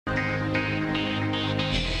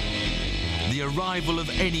The arrival of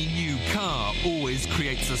any new car always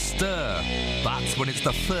creates a stir. But when it's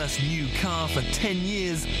the first new car for 10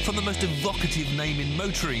 years from the most evocative name in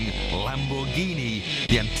motoring, Lamborghini,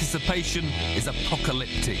 the anticipation is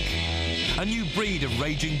apocalyptic. A new breed of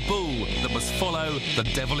raging bull that must follow the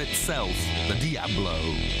devil itself, the Diablo.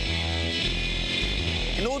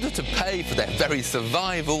 In order to pay for their very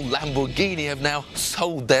survival, Lamborghini have now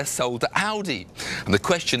sold their soul to Audi. And the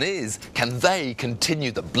question is, can they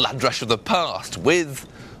continue the blood rush of the past with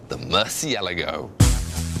the Murselago?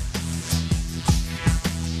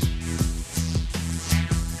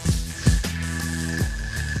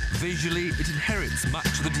 Visually, it inherits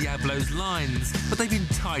much of the Diablo's lines, but they've been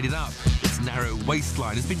tidied up. Its narrow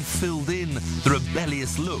waistline has been filled in, the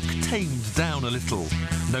rebellious look tamed down a little.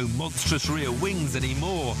 No monstrous rear wings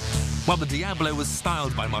anymore. While the Diablo was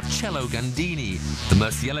styled by Marcello Gandini, the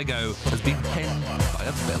Murselago has been penned by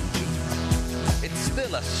a Belgian. It's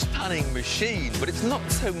still a stunning machine, but it's not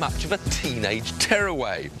so much of a teenage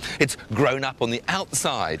tearaway. It's grown up on the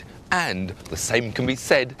outside, and the same can be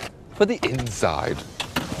said for the inside.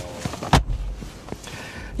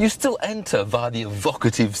 You still enter via the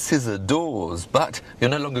evocative scissor doors, but you're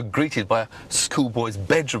no longer greeted by a schoolboy's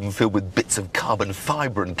bedroom filled with bits of carbon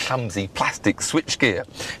fibre and clumsy plastic switchgear.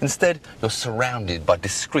 Instead, you're surrounded by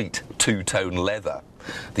discreet two-tone leather.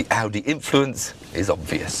 The Audi influence is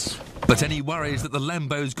obvious. But any worries that the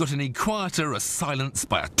Lambo's got any quieter are silenced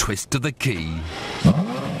by a twist of the key.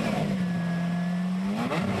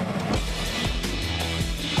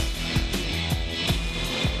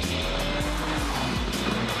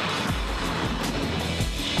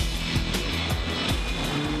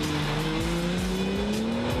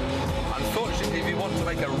 If you want to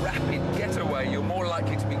make a rapid getaway, you're more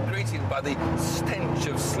likely to be greeted by the stench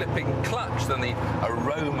of slipping clutch than the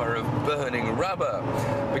aroma of burning rubber.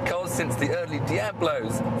 Because since the early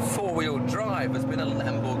Diablos, four-wheel drive has been a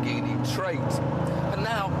Lamborghini trait. And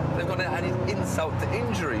now they've got an added insult to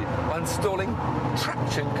injury by installing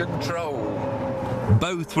traction control.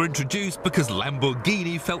 Both were introduced because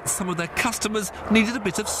Lamborghini felt some of their customers needed a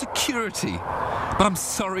bit of security. But I'm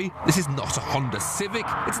sorry, this is not a Honda Civic,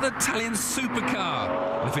 it's an Italian supercar.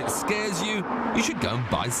 And if it scares you, you should go and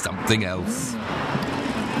buy something else.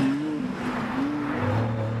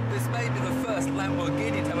 This may be the first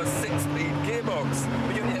Lamborghini to have a 6-speed gearbox,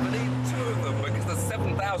 but you never need two of them because the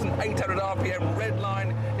 7,800 RPM red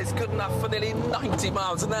line is good enough for nearly 90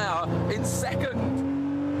 miles an hour in second.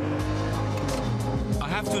 I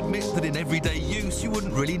have to admit that in everyday use you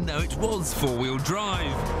wouldn't really know it was four-wheel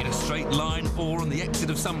drive. In a straight line or on the exit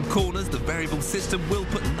of some corners, the variable system will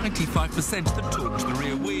put 95% of the torque to the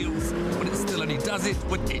rear wheels, but it still only does it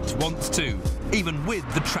when it wants to, even with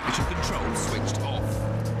the traction control switched off.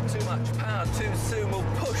 Too much power too soon will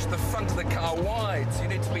push the front of the car wide, so you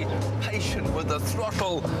need to be patient with the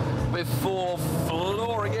throttle before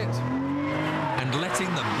flooring it and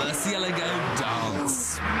letting the Murselago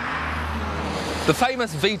dance. The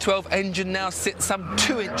famous V12 engine now sits some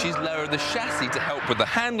 2 inches lower in the chassis to help with the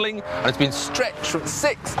handling, and it's been stretched from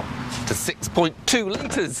 6 to 6.2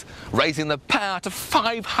 litres, raising the power to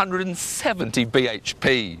 570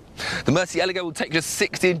 bhp. The Murselago will take you to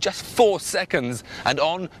 60 in just 4 seconds and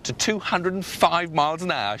on to 205 miles an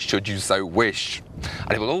hour should you so wish.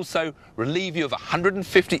 And it will also relieve you of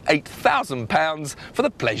 £158,000 for the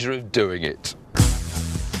pleasure of doing it.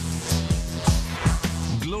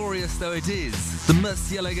 Glorious though it is, the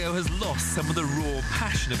Murselago has lost some of the raw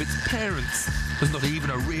passion of its parents. There's not even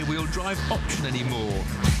a rear-wheel drive option anymore.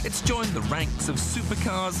 It's joined the ranks of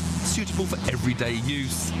supercars suitable for everyday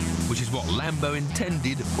use, which is what Lambo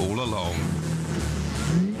intended all along.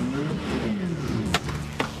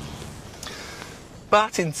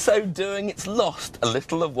 But in so doing, it's lost a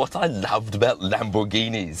little of what I loved about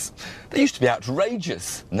Lamborghinis. They used to be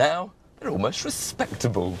outrageous. Now they're almost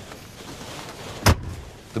respectable.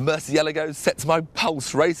 The Murselago sets my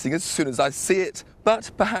pulse racing as soon as I see it, but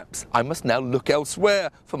perhaps I must now look elsewhere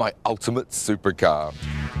for my ultimate supercar.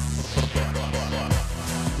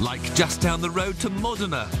 Like just down the road to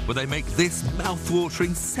Modena, where they make this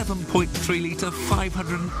mouth-watering 7.3-litre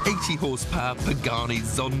 580 horsepower Pagani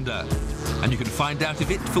Zonda. And you can find out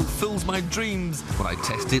if it fulfills my dreams when I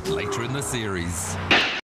test it later in the series.